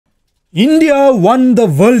India won the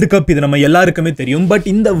world cup. இது நம்ம எல்லாருக்குமே தெரியும். பட்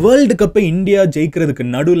இந்த வேர்ல்டு கப்பை இந்தியா ஜெயிக்கிறதுக்கு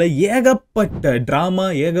நடுவில் ஏகப்பட்ட ட்ராமா,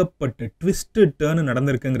 ஏகப்பட்ட ட்விஸ்ட் டர்ன்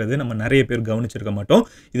நடந்திருக்குங்கிறது நம்ம நிறைய பேர் கவனிச்சிருக்க மாட்டோம்.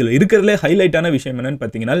 இதில் இருக்கிறதுல ஹைலைட்டான விஷயம் என்னன்னு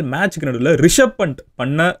பார்த்தீங்கன்னா, மேட்ச்க்கு நடுவில் ரிஷப் பண்ட்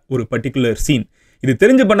பண்ண ஒரு பர்டிகுலர் சீன். இது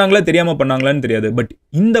தெரிஞ்சு பண்ணாங்களா தெரியாமல் பண்ணாங்களான்னு தெரியாது. பட்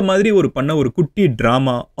இந்த மாதிரி பண்ண ஒரு குட்டி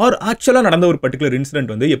ட்ராமா ஆர் ஆக்சுவலாக நடந்த ஒரு பர்டிகுலர்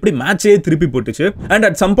இன்சிடென்ட் வந்து எப்படி மேட்சே திருப்பி போட்டுச்சு. அண்ட்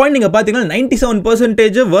அட் சம் பாயிண்ட் நீங்கள் பார்த்தீங்கன்னா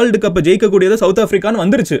 97% வேர்ல்டு கப்பை ஜெயிக்கக்கூடியது சவுத் ஆஃப்ரிக்கான்னு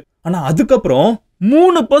வந்துருச்சு. ஆனால் அதுக்கப்புறம்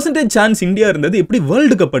 3% சான்ஸ் இந்தியா இருந்தது. எப்படி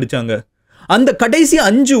வேர்ல்டு கப் அடிச்சாங்க? அந்த கடைசி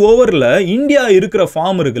 5 ஓவரில் இந்தியா இருக்கிற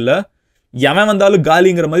ஃபார்ம் இருக்குல்ல, எவன் வந்தாலும்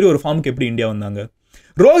காலிங்கிற மாதிரி ஒரு ஃபார்முக்கு எப்படி இந்தியா வந்தாங்க?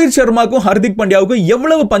 ரோஹித் சர்மாக்கும் ஹர்திக் பாண்டியாவுக்கும்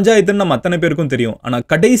எவ்வளவு பஞ்சாயத்துன்னு நம்ம அத்தனை பேருக்கும் தெரியும். ஆனால்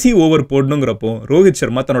கடைசி ஓவர் போடணுங்கிறப்போ ரோஹித்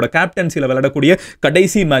சர்மா தன்னோட கேப்டன்சியில் விளையாடக்கூடிய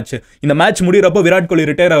கடைசி மேட்ச், இந்த மேட்ச் முடிகிறப்போ விராட் கோலி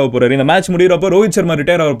ரிட்டையர் ஆக போறாரு, இந்த மேட்ச் முடிகிறப்போ ரோஹித் சர்மா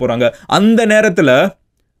ரிட்டையர் ஆக போறாங்க. அந்த நேரத்தில்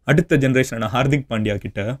அடுத்த ஜென்ரேஷனான ஹார்திக் பாண்டியா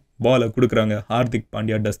கிட்ட பாலை கொடுக்குறாங்க. ஹார்திக்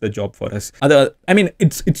பாண்டியா டஸ் த ஜாப் ஃபார் அஸ். அது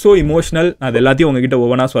இட்ஸ் ஸோ இமோஷனல். நான் அது எல்லாத்தையும் உங்ககிட்ட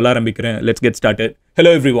ஒவ்வொன்றா சொல்ல ஆரம்பிக்கிறேன். Let's get started.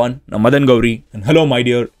 Hello every one, நான் Madan Gowri and hello my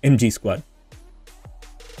dear MG squad.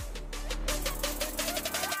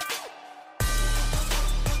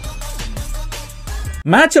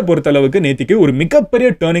 மேட்சை பொறுத்தளவுக்கு நேத்திக்கு ஒரு மிகப்பெரிய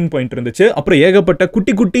டேர்னிங் பாயிண்ட் இருந்துச்சு. அப்புறம் ஏகப்பட்ட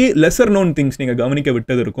குட்டி குட்டி லெசர் நோன் திங்ஸ் நீங்க கவனிக்க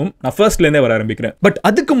விட்டது இருக்கும். நான் ஃபர்ஸ்ட்லேருந்தே வர ஆரம்பிக்கிறேன். பட்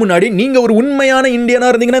அதுக்கு முன்னாடி நீங்க ஒரு உண்மையான இந்தியனா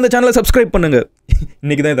இருந்தீங்கன்னா இந்த சேனலை சப்ஸ்கிரைப் பண்ணுங்க.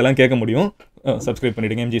 இன்னைக்கு தான் இதெல்லாம் கேட்க முடியும். சப்ஸ்கிரைப்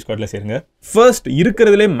பண்ணிடுங்க, எம்ஜி ஸ்குவாட்ல சேருங்க. ஃபர்ஸ்ட்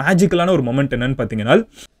இருக்கிறதுலே மேஜிக்கலான ஒரு மொமெண்ட் என்னன்னு பார்த்தீங்கன்னா,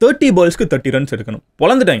 30 பால்ஸ்க்கு 30 ரன்ஸ் எடுக்கணும்.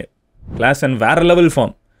 பொழந்துட்டாங்க. கிளாஸ் அண்ட் வேற லெவல்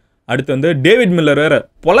ஃபார்ம். அடுத்து வந்து டேவிட் மில்லர் வேற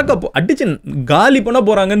அடிச்சு காலி பண்ண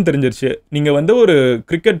போறாங்கன்னு தெரிஞ்சிருச்சு. நீங்க ஒரு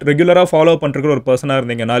கிரிக்கெட் ரெகுலராக ஃபாலோ பண்ற ஒரு பர்சனாக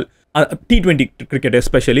இருந்தீங்கன்னா, T20 கிரிக்கெட்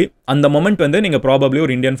எஸ்பெஷலி அந்த மொமெண்ட் வந்து நீங்க ப்ராபப்ளி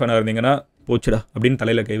ஒரு இந்தியன் ஃபேனாக இருந்தீங்கன்னா போச்சுடா அப்படின்னு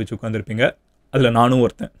தலையில கை வச்சு உட்காந்துருப்பீங்க. அதில் நானும்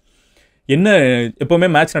ஒருத்தன். என்ன எப்போவுமே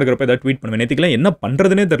மேட்ச் நடக்கிறப்ப ஏதாவது ட்வீட் பண்ணுவேன். நேற்றுக்கெல்லாம் என்ன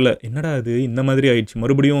பண்ணுறதுனே தெரில, என்னடா அது இந்த மாதிரி ஆயிடுச்சு,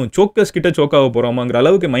 மறுபடியும் சோக்கர்ஸ் கிட்ட சோக்காக போகிறோமாங்கிற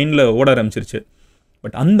அளவுக்கு மைண்டில் ஓட ஆரம்பிச்சிருச்சு.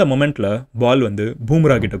 பட் அந்த மொமெண்ட்டில் பால் வந்து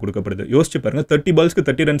பூம்ரா கிட்ட கொடுக்கப்படுது. யோசிச்சு பாருங்கள், 30 பால்ஸ்க்கு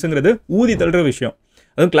 30 ரன்ஸுங்கிறது ஊதி தள்ளுற விஷயம்.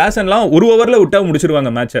 அதுவும் கிளாஸ் அண்ட்லாம் ஒரு ஓவரில் விட்டா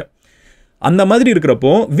முடிச்சிருவாங்க மேட்சை. அந்த மாதிரி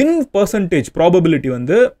இருக்கிறப்போ வின் பர்சன்டேஜ் ப்ராபபிலிட்டி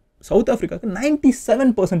வந்து சவுத் ஆஃப்ரிக்காவுக்கு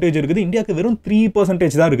 97% இருக்குது, இந்தியாவுக்கு வெறும்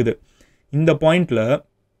 3% தான் இருக்குது. இந்த பாயிண்டில்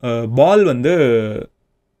பால் வந்து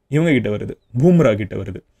இவங்க கிட்ட வருது, பூம்ரா கிட்ட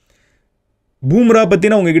வருது. பூம்ரா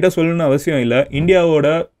பற்றினா உங்ககிட்ட சொல்லணும்னு அவசியம் இல்லை. இந்தியாவோட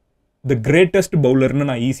த கிரேட்டஸ்ட் பவுலர்னு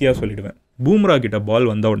நான் ஈஸியாக சொல்லிடுவேன். பூம்ரா கிட்ட பால்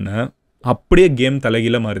வந்த உடனே அப்படியே கேம்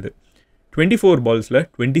தலைகீழ மாறுது. 24 பால்ஸில்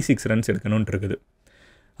 26 ரன்ஸ் எடுக்கணும்னு இருக்குது.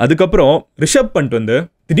 அதுக்கப்புறம் ரிஷப் பண்ட் வந்து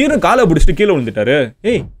திடீர்னு காலை பிடிச்சிட்டு கீழே விழுந்துட்டாரு.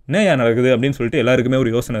 என்ன ஏன் நடக்குது அப்படின்னு சொல்லிட்டு எல்லாருக்குமே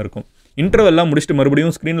ஒரு யோசனை இருக்கும். இன்டர்வெல்லாம் முடிச்சுட்டு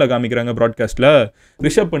மறுபடியும் ஸ்க்ரீனில் காமிக்கிறாங்க ப்ராட்காஸ்ட்டில்.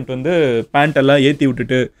 ரிஷப் பண்ட் வந்து பேண்ட்டெல்லாம் ஏற்றி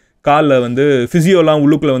விட்டுட்டு காலில் வந்து ஃபிசியோலாம்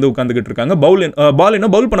உள்ளுக்குள்ளே வந்து உட்காந்துக்கிட்டு இருக்காங்க. பால்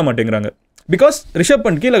என்ன பவுல் பண்ண மாட்டேங்கிறாங்க. பிகாஸ் ரிஷப்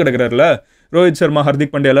பண்ட் கீழே கிடக்கிறாருல. ரோஹித் சர்மா, ஹர்திக்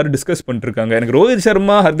பாண்டியா எல்லாரும் டிஸ்கஸ் பண்ணிருக்காங்க. எனக்கு ரோஹித்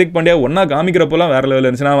சர்மா, ஹர்திக் பாண்டியா ஒன்றா காமிக்கிறப்போலாம் வேற லெவலில்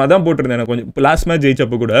இருந்துச்சு. நான் அதான் போட்டிருந்தேன். கொஞ்சம் லாஸ்ட் மேட்ச்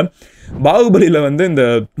ஜெயிச்சப்போ கூட பாகுபலியில் வந்து இந்த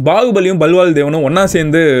பாகுபலியும் பல்வால் தேவனும் ஒன்றா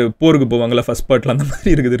சேர்ந்து போருக்கு போவாங்களா ஃபர்ஸ்ட் பார்ட்டில், அந்த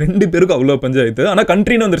மாதிரி இருக்குது. 2 பேருக்கும் அவ்வளோ பஞ்சாயத்து. ஆனால்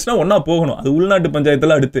கண்ட்ரின்னு வந்துருச்சுன்னா ஒன்றா போகணும். அது உள்நாட்டு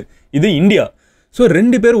பஞ்சாயத்தெல்லாம் அடுத்து. இது இந்தியா. ஸோ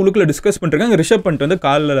 2 பேர் உள்ளுக்குள்ள டிஸ்கஸ் பண்ணிருக்காங்க. ரிஷப் பண்ட் வந்து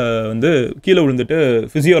காலில் வந்து கீழே விழுந்துட்டு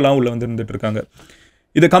ஃபிசியோலாம் உள்ளே வந்து இருந்துட்டு இருக்காங்க.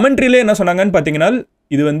 இது கமெண்ட்ரியிலே என்ன சொன்னாங்கன்னு பார்த்தீங்கன்னா,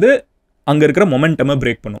 இது வந்து அங்கே இருக்கிற மொமெண்டமை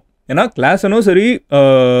பிரேக் பண்ணும். ஏன்னா கிளாஸனும் சரி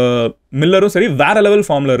மில்லரும் சரி வேற லெவல்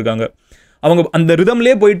ஃபார்மில் இருக்காங்க. அவங்க அந்த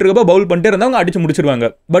ரிதம்லேயே போயிட்டு இருக்கப்போ பவுல் பண்ணிட்டே இருந்தால் அவங்க அடிச்சு முடிச்சிருவாங்க.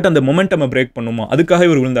 பட் அந்த மொமெண்டமை பிரேக் பண்ணுமா, அதுக்காக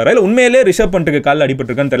இவர் விழுந்தாரா இல்லை உண்மையிலே ரிஷப் பண்ட்டுக்கு காலில்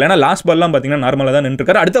அடிபட்டிருக்கான்னு தெரியல. ஏன்னா லாஸ்ட் பால்லாம் பார்த்தீங்கன்னா நார்மலாக தான்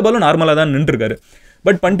நின்றுருக்காரு, அடுத்த பாலும் நார்மலாக தான் நின்றுருக்காரு.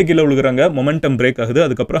 பட் பண்ட்டு கீழே விழுகிறாங்க, மொமெண்டம் பிரேக் ஆகுது.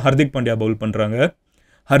 அதுக்கப்புறம் ஹர்திக் பாண்டியா பவுல் பண்ணுறாங்க.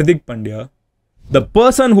 Hardik Pandya the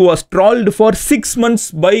person who was trolled for 6 months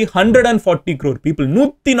by 140 crore people,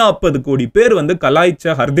 140 கோடி பேர் வந்து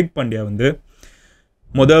கலாய்ச்ச ஹர்திக் பாண்டியா வந்து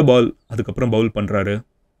மொதல் பால் அதுக்கப்புறம் பவுல் பண்ணுறாரு.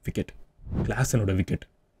 Wicket, கிளாஸனோட wicket.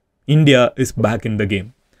 India is back in the game.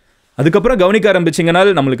 அதுக்கப்புறம் கவனிக்க ஆரம்பிச்சிங்கன்னா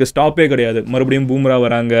நம்மளுக்கு ஸ்டாப்பே கிடையாது. மறுபடியும் பூம்ரா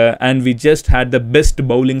வராங்க. And we just had the best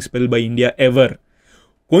bowling spell by India எவர்.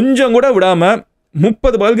 கொஞ்சம் கூட விடாமல்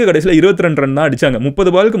 30 பாலுக்கு கடைசியில் 22 ரன் தான் அடித்தாங்க.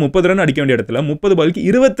 30 பாலுக்கு 30 ரன் அடிக்க வேண்டிய இடத்துல 30 பாலுக்கு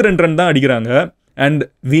 22 ரன் தான் அடிக்கிறாங்க. And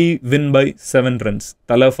we win by 7 runs.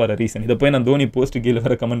 தலை ஃபார் அ ரீசன். இதை போய் நான் தோனி போஸ்ட் கீழே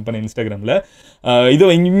வேறு கமெண்ட் பண்ணேன் இன்ஸ்டாகிராமில். இதோ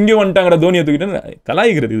இங்கே வந்துட்டாங்கிற தோனியை தூக்கிட்டு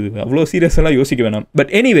கலாய்கிறது. இது அவ்வளோ சீரியஸெல்லாம் யோசிக்க வேணாம்.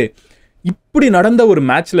 பட் எனிவே, இப்படி நடந்த ஒரு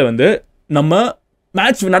மேட்ச்சில் வந்து நம்ம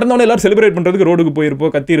மேட்ச் நடந்தவொடனே எல்லோரும் செலிப்ரேட் பண்ணுறதுக்கு ரோடுக்கு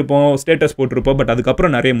போயிருப்போம், கத்தியிருப்போம், ஸ்டேட்டஸ் போட்டிருப்போம். பட்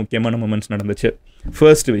அதுக்கப்புறம் நிறைய முக்கியமான மொமெண்ட்ஸ் நடந்துச்சு.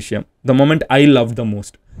 ஃபர்ஸ்ட் விஷயம், the moment I love the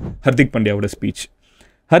most, Hardik பாண்டியாவோட speech.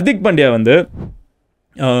 Hardik Pandya வந்து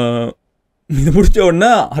இது முடிச்ச உடனே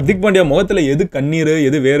ஹர்திக் பாண்டியா முகத்தில் எது கண்ணீர்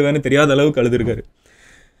எது வேர்வேன்னு தெரியாத அளவுக்கு அழுதுருக்காரு.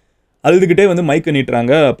 அழுதுகிட்டே வந்து மைக்கை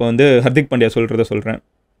நீட்டுறாங்க. அப்போ வந்து ஹர்திக் பாண்டியா சொல்கிறத சொல்கிறேன்.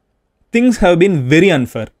 Things have been very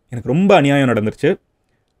unfair. எனக்கு ரொம்ப அநியாயம் நடந்துருச்சு.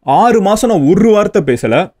 6 மாதம் நான் ஒரு வார்த்தை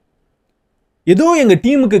பேசலை. ஏதோ எங்கள்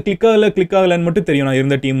டீமுக்கு கிளிக் ஆகலைன்னு மட்டும் தெரியும் நான்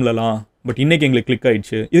இருந்த டீம்லலாம். பட் இன்னைக்கு எங்களுக்கு கிளிக்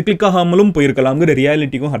ஆயிடுச்சு. இது கிளிக் ஆகாமலும் போயிருக்கலாம்ங்கிற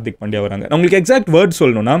ரியாலிட்டிக்கும் ஹர்திக் பாண்டியா வராங்க. நான் உங்களுக்கு எக்ஸாக்ட் வேர்ட்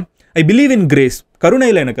சொல்லணும்னா, ஐ பிலீவ் இன் கிரேஸ்.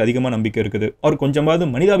 கருணையில் எனக்கு அதிகமாக நம்பிக்கை இருக்குது. அவர் கொஞ்சமாவது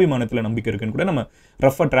மனிதாபிமானத்தில் நம்பிக்கை இருக்குன்னு கூட நம்ம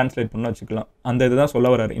ரஃபாக டிரான்ஸ்லேட் பண்ண வச்சுக்கலாம். அந்த இதுதான் சொல்ல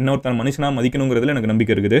வராரு. இன்னொருத்தன் மனுஷனாக மதிக்கணுங்கிறதுல எனக்கு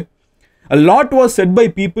நம்பிக்கை இருக்குது. A lot was said by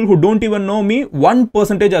people who don't even know me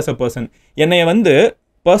 1% as a person. என்னைய வந்து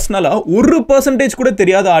பர்சனலாக 1% கூட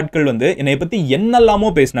தெரியாத ஆட்கள் வந்து என்னை பற்றி என்னெல்லாமோ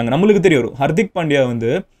பேசினாங்க. நம்மளுக்கு தெரியும் ஹர்திக் பாண்டியா வந்து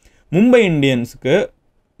மும்பை இந்தியன்ஸுக்கு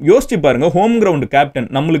யோசிச்சு பாருங்க, ஹோம் கிரவுண்டு கேப்டன்.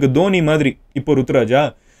 நம்மளுக்கு தோனி மாதிரி இப்போ ருத்துராஜா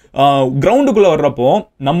கிரவுண்டுக்குள்ளே வர்றப்போ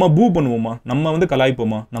நம்ம பூ பண்ணுவோமா, நம்ம வந்து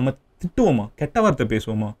கலாய்ப்போமா, நம்ம திட்டுவோமா, கெட்ட வார்த்தை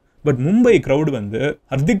பேசுவோமா. பட் மும்பை க்ரௌடு வந்து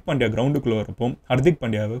ஹர்திக் பாண்டியா கிரவுண்டுக்குள்ளே வர்றப்போ ஹர்திக்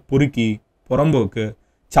பாண்டியாவை பொறுக்கி, புறம்போக்கு,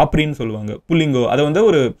 சாப்ரின்னு சொல்லுவாங்க, புல்லிங்கோ, அதை வந்து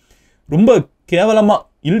ஒரு ரொம்ப கேவலமாக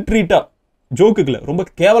இல்ட்ரீட்டாக ஜோக்குக்குள்ள ரொம்ப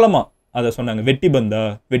கேவலமாக அதை சொன்னாங்க. வெட்டி பந்தா,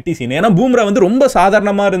 வெட்டி சீன். ஏன்னா பூம்ரா வந்து ரொம்ப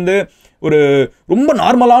சாதாரணமாக இருந்து ஒரு ரொம்ப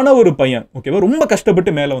நார்மலான ஒரு பையன், ஓகேவா, ரொம்ப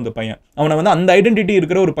கஷ்டப்பட்டு மேலே வந்த பையன். அவனை வந்து அந்த ஐடென்டிட்டி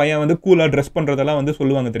இருக்கிற ஒரு பையன் வந்து கூலாக ட்ரெஸ் பண்ணுறதெல்லாம் வந்து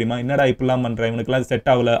சொல்லுவாங்க தெரியுமா, என்னடா இப்படிலாம் பண்ணுறேன், இவனுக்குலாம் செட்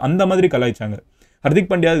ஆகலை, அந்த மாதிரி கலாய்ச்சாங்க.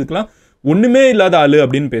 ஹர்திக் பாண்டியா இதுக்கெல்லாம் ஒன்றுமே இல்லாத ஆளு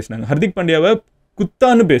அப்படின்னு பேசினாங்க. ஹர்திக் பாண்டியாவை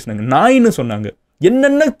குத்தான்னு பேசினாங்க, நாயின்னு சொன்னாங்க,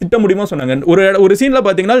 என்னென்ன திட்ட முடியுமோ சொன்னாங்க. ஒரு சீனில்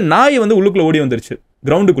பார்த்தீங்கன்னா நாய் வந்து உள்ளுக்குள்ளே ஓடி வந்துருச்சு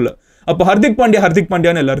கிரவுண்டுக்குள்ளே. அப்போ ஹர்திக்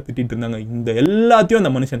பாண்டியான்னு எல்லாரும் திட்டிட்டு இருந்தாங்க. இந்த எல்லாத்தையும்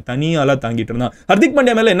அந்த மனுஷன் தனியாலாம் தாங்கிட்டு இருந்தான். ஹர்திக்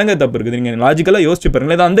பாண்டியா மேலே என்னங்க தப்பு இருக்குது? நீங்கள் லாஜிக்கலாக யோசிச்சு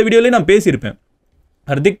பாருங்களேன். இதை அந்த வீடியோலேயே நான் பேசியிருப்பேன்.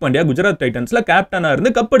 ஹர்திக் பாண்டியா குஜராத் டைட்டன்ஸில் கேப்டனாக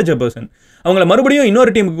இருந்து கப் அடிச்ச பர்சன். அவங்கள மறுபடியும்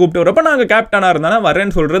இன்னொரு டீமுக்கு கூப்பிட்டு வரப்போ நாங்கள் கேப்டனாக இருந்தானா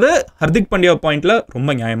வரேன்னு சொல்கிறது ஹர்திக் பாண்டியா பாயிண்ட்டில்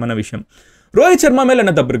ரொம்ப நியாயமான விஷயம். ரோஹித் சர்மா மேலே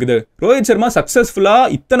என்ன தப்பு இருக்குது? ரோஹித் சர்மா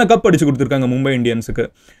சக்ஸஸ்ஃபுல்லாக இத்தனை கப் அடிச்சு கொடுத்துருக்காங்க மும்பை இந்தியன்ஸுக்கு.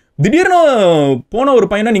 திடீர்னு போன ஒரு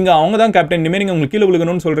பையனை நீங்கள் அவங்க தான் கேப்டன், இனிமேல் நீங்கள் உங்களுக்கு கீழே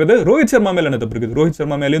விழுகணும்னு சொல்கிறது ரோஹித் சர்மா மேலே என்ன தப்பு இருக்குது? ரோஹித்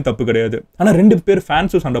சர்மா மேலேயும் தப்பு கிடையாது. ஆனால் 2 பேர்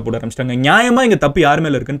ஃபேன்ஸும் சண்டை போட ஆரம்பிச்சிட்டாங்க. நியாயமாக இங்கே தப்பு யார்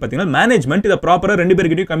மேலே இருக்குன்னு பார்த்தீங்கன்னா மேனேஜ்மெண்ட் இதை ப்ராப்பராக 2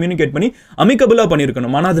 பேர்கிட்டையும் கம்யூனிகேட் பண்ணி அமிக்கபிளாக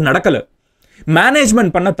பண்ணியிருக்கணும். ஆனால் அது நடக்கலை.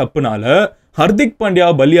 மேனேஜ்மெண்ட் பண்ண தப்புனால ஹர்திக்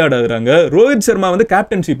பாண்டியாவை பலியாடுறாங்க. ரோஹித் சர்மா வந்து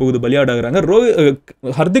கேப்டன்சி போகுது பலியாடுறாங்க.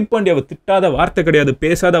 ஹர்திக் பாண்டியாவை திட்டாத வார்த்தை கிடையாது,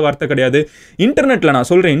 பேசாத வார்த்தை கிடையாது. இன்டர்நெட்டில் நான்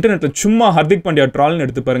சொல்கிறேன், இன்டர்நெட்டில் சும்மா ஹர்திக் பாண்டியா ட்ரால்னு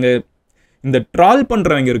எடுத்து பாருங்க. இந்த ட்ரால்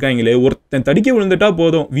பண்ணுறவங்க இருக்காங்களே, ஒருத்தன் தடிக்க விழுந்துட்டா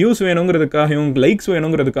போதும், வியூஸ் வேணுங்கிறதுக்காகவும் லைக்ஸ்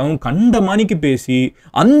வேணுங்கிறதுக்காகவும் கண்டமானிக்கு பேசி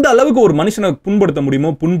அந்த அளவுக்கு ஒரு மனுஷனை புண்படுத்த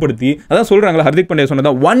முடியுமோ புண்படுத்தி, அதான் சொல்கிறாங்களா ஹர்திக் பாண்டியா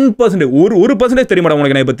சொன்னதான் 1% ஒரு % தெரியுமாடா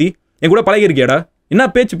உனக்கு என்னை பற்றி, என் கூட பழகிருக்கியாடா, என்ன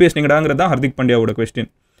பேச்சு பேசுனீங்கடாங்கிறது தான் Hardik பாண்டியாவோட question.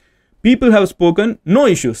 People have spoken, no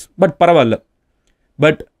issues, but பரவாயில்ல.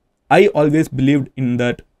 But I always believed in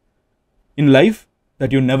that in life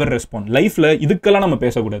that you never respond. லைஃப்பில் இதுக்கெல்லாம் நம்ம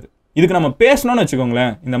பேசக்கூடாது. இதுக்கு நம்ம பேசணும்னு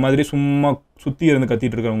வச்சுக்கோங்களேன், இந்த மாதிரி சும்மா சுற்றி இருந்து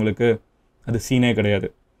கத்திட்டு இருக்கிறவங்களுக்கு அது சீனே கிடையாது.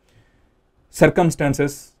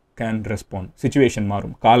 Circumstances can respond. சிச்சுவேஷன்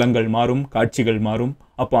மாறும், காலங்கள் மாறும், காட்சிகள் மாறும்,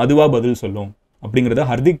 அப்போ அதுவாக பதில் சொல்லும் அப்படிங்கிறத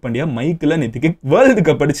ஹர்திக் பாண்டியா மைக்கில் நேற்றுக்கு வேர்ல்டு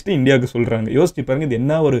கப் அடிச்சுட்டு இந்தியாவுக்கு சொல்கிறாங்க. யோசிச்சு பாருங்க, இது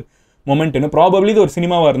என்ன ஒரு மொமெண்ட்னு. ப்ராபப்ளி இது ஒரு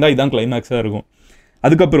சினிமாவாக இருந்தால் இதுதான் கிளைமேக்ஸாக இருக்கும்.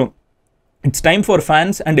 அதுக்கப்புறம் it's time for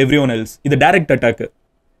fans and every one else. இது டைரக்ட் அட்டாக்கு.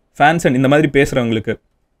 ஃபேன்ஸ் அண்ட் இந்த மாதிரி பேசுகிறவங்களுக்கு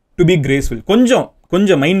டு பி கிரேஸ்ஃபுல்,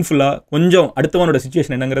 கொஞ்சம் மைண்ட்ஃபுல்லாக, கொஞ்சம் அடுத்தவனோட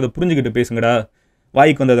சிச்சுவேஷன் என்னங்கிறத புரிஞ்சுக்கிட்டு பேசுங்கடா,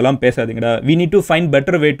 வாய்க்கு வந்ததெல்லாம் பேசாதீங்கடா. We need to find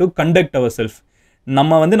better way to conduct our self.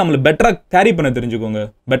 நம்ம வந்து நம்மளை பெட்டராக கேரி பண்ண தெரிஞ்சுக்கோங்க,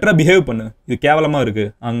 பெட்டராக பிஹேவ் பண்ணு. இது கேவலமாக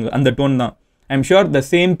இருக்குது அந்த டோன் தான். I am sure the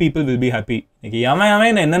same people will be happy. இன்னைக்கு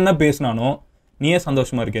அவன் என்னென்ன பேசினானோ நீயே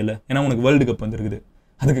சந்தோஷமாக இருக்கேல்ல, ஏன்னா உனக்கு வேர்ல்டு கப் வந்துருக்குது.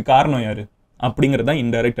 அதுக்கு காரணம் யார் அப்படிங்கிறது தான்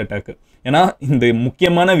இன்டைரக்ட் அட்டாக்கு. ஏன்னா இந்த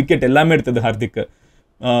முக்கியமான விக்கெட் எல்லாமே எடுத்தது ஹார்திக்கு.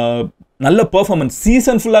 நல்ல பெர்ஃபார்மன்ஸ்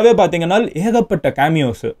சீசன் ஃபுல்லாகவே பார்த்தீங்கன்னா ஏகப்பட்ட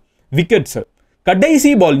கேமியோஸு, விக்கெட்ஸு.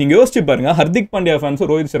 கடைசி பால் நீங்கள் யோசிச்சு பாருங்க, ஹர்திக் பாண்டியா ஃபேன்ஸும்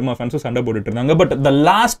ரோஹித் சர்மா ஃபேன்ஸும் சண்டை போட்டுட்டு இருந்தாங்க. But the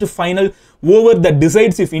last final over the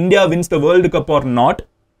decides if India wins the world cup R not,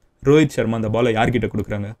 Rohit Sharma அந்த பாலை யார்கிட்ட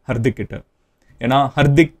கொடுக்குறாங்க? ஹர்திக் கிட்ட. ஏன்னா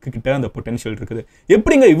ஹர்திக் கிட்ட அந்த பொட்டன்ஷியல் இருக்குது.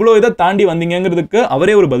 எப்படிங்க இவ்வளோ இதை தாண்டி வந்தீங்கிறதுக்கு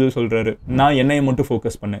அவரே ஒரு பதில் சொல்கிறாரு. நான் என்னையை மட்டும்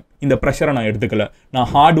ஃபோக்கஸ் பண்ணேன், இந்த ப்ரெஷரை நான் எடுத்துக்கல, நான்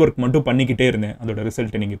ஹார்ட் ஒர்க் மட்டும் பண்ணிக்கிட்டே இருந்தேன், அதோட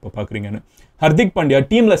ரிசல்ட்டை நீங்கள் இப்போ பார்க்குறீங்கன்னு. ஹர்திக் பாண்டியா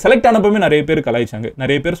டீமில் செலக்ட் ஆனப்பவே நிறைய பேர் கலாய்ச்சாங்க,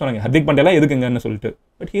 நிறைய பேர் சொன்னாங்க ஹர்திக் பாண்டியாலாம் எதுக்குங்கன்னு சொல்லிட்டு.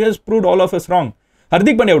 But he has proved all of us wrong.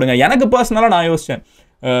 Hardik Pandya விடுங்க, எனக்கு பர்சனலாக நான் யோசித்தேன்,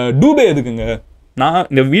 டூபே எதுக்குங்க? நான்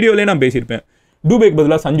இந்த வீடியோலேயே நான் பேசியிருப்பேன், டூபேக்கு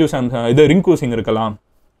பதிலாக சஞ்சு சாம்சன், இது ரிங்கு சிங் இருக்கலாம்.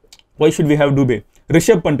 Why should we have Dube?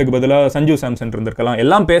 Rishabh பண்ட்டுக்கு பதிலாக சஞ்சு சாம்சன் இருந்திருக்கலாம்,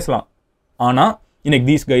 எல்லாம் பேசலாம். ஆனால் இன்னைக்கு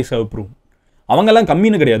தீஸ் கைஸ் ஹவ் ப்ரூவ். அவங்கெல்லாம்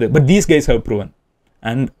கம்மின்னு கிடையாது, but these guys have proven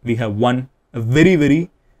and we have one a very very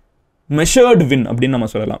measured win அப்படின்னு நம்ம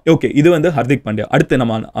சொல்லலாம். ஓகே, இது வந்து ஹர்திக் பாண்டியா. அடுத்து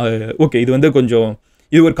நம்ம ஓகே, இது வந்து கொஞ்சம்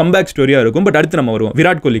இது ஒரு கம்பேக் ஸ்டோரியாக இருக்கும். பட் அடுத்து நம்ம வருவோம்,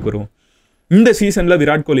 விராட் கோலிக்கு வருவோம். இந்த சீசனில்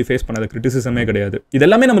விராட் கோலி ஃபேஸ் பண்ணாத கிரிட்டிசிசமே கிடையாது.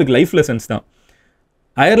 இதெல்லாமே நம்மளுக்கு லைஃப் லெசன்ஸ் தான்.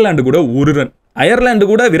 அயர்லாண்டு கூட 1 ரன், அயர்லாண்டு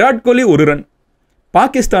கூட விராட் கோலி 1 ரன்,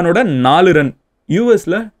 பாகிஸ்தானோட 4 ரன்,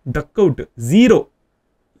 யூஎஸில் டக் அவுட் 0.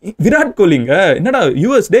 விராட் கோலிங்க என்னடா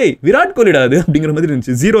யூஎஸ் டே விராட் கோலிடா அது அப்படிங்கிற மாதிரி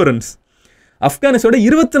இருந்துச்சு. 0 runs. ஆப்கானிஸ்தானோட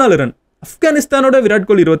 24 run, ஆப்கானிஸ்தானோட Virat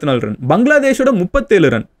Kohli 24 run, பங்களாதேஷோட 37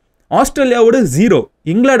 run, ஆஸ்திரேலியாவோட 0,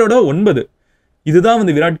 இங்கிலாண்டோட 9. இதுதான்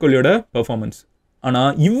வந்து விராட் கோலியோட பெர்ஃபார்மன்ஸ்.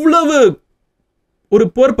 ஆனால் இவ்வளவு ஒரு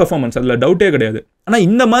போர் பெர்ஃபார்மன்ஸ், அதில் டவுட்டே கிடையாது. ஆனால்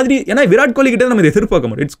இந்த மாதிரி ஏன்னா விராட் கோலி கிட்ட நம்ம இதை எதிர்பார்க்க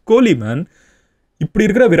மாட்டோம். It's Kohli man. இப்படி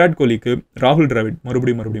இருக்கிற விராட் கோலிக்கு ராகுல் டிராவிட்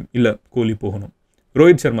மறுபடியும் இல்லை கோலி போகணும்,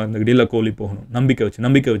 ரோஹித் சர்மா இருந்துக்கிட்டு இல்லை கோலி போகணும்,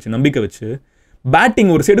 நம்பிக்கை வச்சு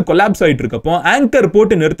பேட்டிங் ஒரு சைடு கொலாப்ஸ் ஆகிட்டு இருக்கப்போ ஆங்கர்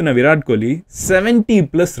போட்டு நிறுத்தின விராட் கோலி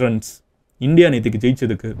 70+ ரன்ஸ். இந்தியா நேற்றுக்கு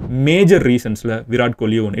ஜெயிச்சதுக்கு மேஜர் ரீசன்ஸில் விராட்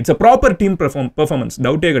கோலி ஒன்று. It's a proper team performance,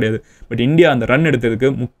 டவுட்டே கிடையாது. பட் இந்தியா அந்த ரன் எடுத்ததுக்கு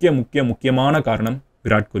முக்கியமான காரணம்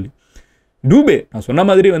விராட் கோலி. டூபே நான் சொன்ன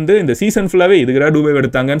மாதிரி வந்து இந்த சீசன் ஃபுல்லாகவே இதுக்குறா டூபே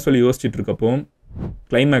எடுத்தாங்கன்னு சொல்லி யோசிச்சுட்டு இருக்கப்போ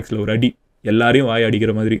கிளைமேக்ஸில் ஒரு அடி எல்லாரையும் வாய்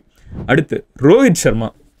அடிக்கிற மாதிரி. அடுத்து Rohit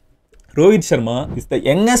Sharma is the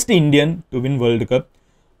youngest Indian to win world cup.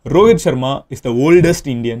 Rohit Sharma is the oldest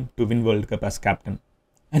Indian to win world cup as captain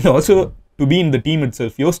and also to be in the team it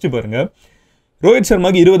self. யோசிச்சு பாருங்க, ரோஹித்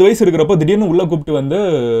சர்மாக்கு 20 வயசு இருக்கிறப்போ திடீர்னு உள்ளே கூப்பிட்டு வந்து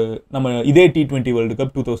நம்ம இதே T20 வேர்ல்டு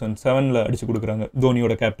கப் 2007 அடிச்சு கொடுக்குறாங்க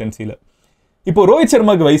தோனியோட கேப்டன்சியில். இப்போ ரோஹித்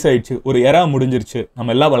சர்மாவுக்கு வயசாயிடுச்சு, ஒரு எரா முடிஞ்சிருச்சு,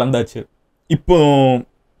 நம்ம எல்லாம் வளர்ந்தாச்சு. இப்போ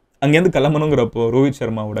அங்கேருந்து கிளம்பணுங்கிறப்போ ரோஹித்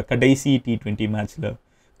சர்மாவோட கடைசி T20 மேட்ச்சில்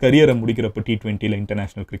கரியரை முடிக்கிறப்போ T20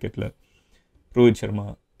 இன்டர்நேஷ்னல் கிரிக்கெட்டில் Rohit Sharma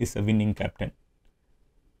is a winning captain.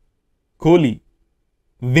 Kohli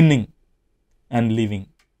winning and leaving,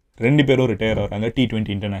 2 பேரும் ரிட்டையர் ஆகிறாங்க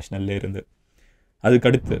T20 இன்டர்நேஷ்னல்ல இருந்து.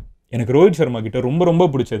 அதுக்கடுத்து எனக்கு ரோஹித் சர்மா கிட்ட ரொம்ப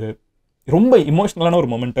பிடிச்சது, ரொம்ப இமோஷ்னலான ஒரு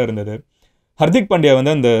மொமெண்ட்டாக இருந்தது. ஹர்திக் பாண்டியா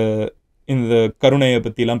வந்து இந்த கருணையை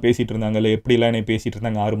பற்றிலாம் பேசிகிட்டு இருந்தாங்க, இல்லை எப்படிலாம் என்னை பேசிகிட்டு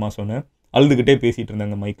இருந்தாங்க 6 மாதம்னு அழுதுகிட்டே பேசிகிட்டு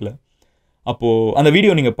இருந்தாங்க மைக்கில். அப்போது அந்த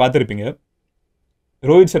வீடியோ நீங்கள் பார்த்துருப்பீங்க.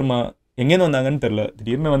 ரோஹித் சர்மா எங்கேருந்து வந்தாங்கன்னு தெரில,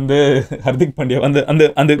 திடீர்னு வந்து ஹர்திக் பாண்டியா வந்து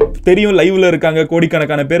அந்த தெரியும் லைவில் இருக்காங்க,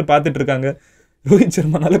 கோடிக்கணக்கான பேர் பார்த்துட்டு இருக்காங்க. ரோஹித்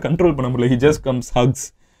சர்மானால கண்ட்ரோல் பண்ண முடியல. He just comes, hugs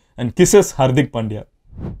and kisses Hardik Pandya.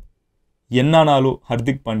 என்னானாலும்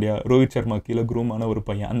Hardik Pandya Rohit Sharma கீழே குரூமான ஒரு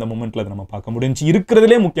பையன். அந்த மொமெண்ட்டில் அதை நம்ம பார்க்க முடிஞ்சு.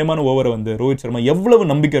 இருக்கிறதுலே முக்கியமான ஓவரை வந்து ரோஹித் சர்மா எவ்வளவு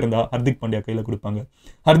நம்பிக்கை இருந்தால் ஹர்திக் பாண்டியா கையில் கொடுப்பாங்க.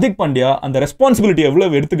 ஹர்திக் பாண்டியா அந்த ரெஸ்பான்சிபிலிட்டி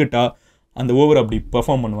எவ்வளவு எடுத்துக்கிட்டா அந்த ஓவர் அப்படி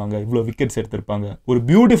பெர்ஃபார்ம் பண்ணுவாங்க, இவ்வளோ விக்கெட்ஸ் எடுத்திருப்பாங்க. ஒரு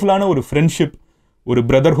பியூட்டிஃபுல்லான ஒரு ஃப்ரெண்ட்ஷிப், ஒரு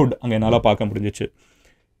பிரதர்ஹுட் அங்கே என்னால் பார்க்க முடிஞ்சிச்சு.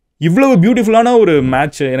 இவ்வளவு பியூட்டிஃபுல்லான ஒரு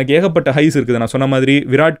மேட்ச். எனக்கு ஏகப்பட்ட ஹைஸ் இருக்குது. நான் சொன்ன மாதிரி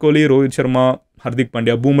விராட் கோலி, ரோஹித் சர்மா, ஹர்திக்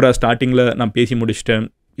பாண்டியா, பூம்ரா ஸ்டார்டிங்கில் நான் பேசி முடிச்சிட்டேன்.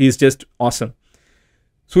 Is just awesome.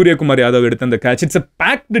 Suryakumar Yadav எடுத்த அந்த கேட்ச், இட்ஸ் அ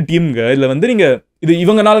பேக்டு டீம்ங்க. இதில் வந்து நீங்கள் இது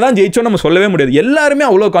இவங்கனால தான் ஜெயிச்சோன்னு நம்ம சொல்லவே முடியாது. எல்லாருமே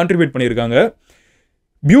அவ்வளோ கான்ட்ரிபியூட் பண்ணியிருக்காங்க.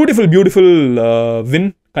 Beautiful win.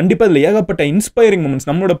 கண்டிப்பாக இதில் ஏகப்பட்ட இன்ஸ்பைரிங் மூமெண்ட்ஸ்.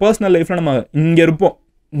 நம்மளோட பர்சனல் லைஃப்பில் நம்ம இங்கே இருப்போம்,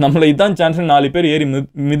 நம்மளை இதுதான் சான்ஸ் 4 பேர் ஏறி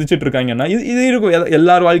மிதிச்சிட்டு இருக்காங்கன்னா இது இருக்கும்.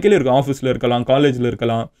 எல்லார் வாழ்க்கையிலும் இருக்கும். ஆஃபீஸில் இருக்கலாம், காலேஜில்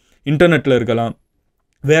இருக்கலாம், இன்டர்நெட்டில் இருக்கலாம்,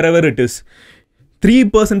 வேறெவர் இட் இஸ்.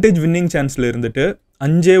 3% வின்னிங் சான்ஸில் இருந்துட்டு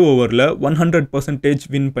 5 ஓவரில் 100%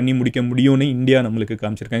 வின் பண்ணி முடிக்க முடியும்னு இந்தியா நம்மளுக்கு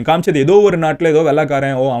காமிச்சிருக்காங்க. காமிச்சது ஏதோ ஒரு நாட்டில் ஏதோ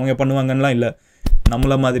வெள்ளைக்காரன் அவங்க பண்ணுவாங்கன்னெலாம் இல்லை,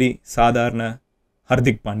 நம்மள மாதிரி சாதாரண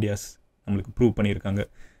ஹர்திக் பாண்டியாஸ் நம்மளுக்கு ப்ரூவ் பண்ணியிருக்காங்க.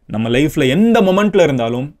 நம்ம லைஃப்பில் எந்த மொமெண்ட்டில்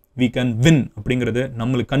இருந்தாலும் we can win அப்படிங்கிறது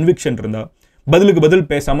நம்மளுக்கு கன்விக்ஷன் இருந்தால், பதிலுக்கு பதில்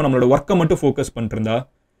பேசாமல் நம்மளோட ஒர்க்கை மட்டும் ஃபோக்கஸ் பண்ணிருந்தா,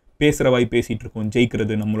 பேசுகிற வாய் பேசிகிட்டு இருக்கோம்,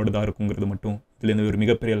 ஜெயிக்கிறது நம்மளோடதாக இருக்குங்கிறது மட்டும் இதுலேருந்து ஒரு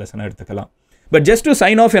மிகப்பெரிய லெசனாக எடுத்துக்கலாம். But just to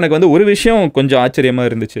sign of, எனக்கு வந்து ஒரு விஷயம் கொஞ்சம் ஆச்சரியமாக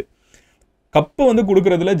இருந்துச்சு. கப்பை வந்து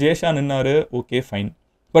கொடுக்குறதுல ஜெய்ஷா நின்னாரு, ஓகே ஃபைன்.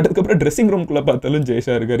 பட் அதுக்கப்புறம் ட்ரெஸ்ஸிங் ரூம்குள்ளே பார்த்தாலும்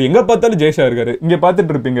ஜெய்ஷா இருக்காரு, எங்கே பார்த்தாலும் ஜெய்ஷா இருக்காரு. இங்கே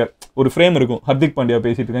பார்த்துட்டு இருப்பீங்க ஒரு ஃப்ரேம் இருக்கும், ஹர்திக் பாண்டியா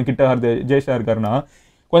பேசிட்டு இருக்கேன், கிட்ட ஜெய்ஷா இருக்காருன்னா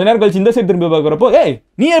கொஞ்ச நேரம் கழிச்சு இந்த சைடு திரும்பி பார்க்குறப்போ ஏய்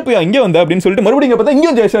நீ எப்போ இங்கே வந்த அப்படின்னு சொல்லிட்டு மறுபடியும் பார்த்தா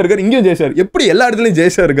இங்கேயும் ஜெய்ஷா இருக்காரு, இங்கேயும் ஜெய்ஷா. எப்படி எல்லா இடத்துலையும்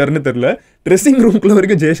ஜெய்ஷா இருக்காருன்னு தெரியல. ட்ரெஸ்ஸிங் ரூம்குள்ள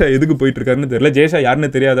வரைக்கும் ஜெய்ஷா எதுக்கு போயிட்டு இருக்காருன்னு தெரியல. ஜெய்ஷா யாருன்னு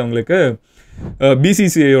தெரியாதவங்களுக்கு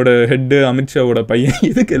BCCIயோட ஹெட்டு அமித்ஷாவோட பையன்,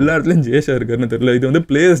 இதுக்கு எல்லா இடத்துலையும் ஜெய்ஷா இருக்காருன்னு தெரியல. இது வந்து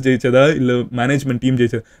பிளேயர்ஸ் ஜெயிச்சதா இல்லை மேனேஜ்மெண்ட் டீம்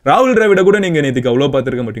ஜெயிச்சதா? ராகுல் டிராவிட கூட நீங்கள் நேற்றுக்கு அவ்வளோ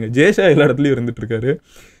பார்த்துருக்க மாட்டீங்க, ஜெய்ஷா எல்லா இடத்துலையும் இருந்துட்டு இருக்காரு.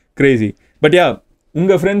 கிரேசி. பட் யா,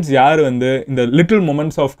 உங்கள் ஃப்ரெண்ட்ஸ் யார் வந்து இந்த லிட்டில்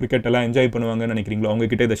மொமெண்ட்ஸ் ஆஃப் கிரிக்கெட் எல்லாம் என்ஜாய் பண்ணுவாங்கன்னு நினைக்கிறீங்களோ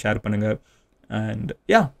அவங்ககிட்ட இதை ஷேர் பண்ணுங்கள். And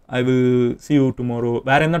yeah, I will see you tomorrow.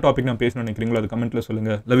 வேறு என்ன டாபிக் நான் பேசணும்னு நினைக்கிறீங்களோ அது கமெண்ட்டில்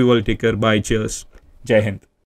சொல்லுங்கள். Love you all, take care, bye, cheers, Jai Hind.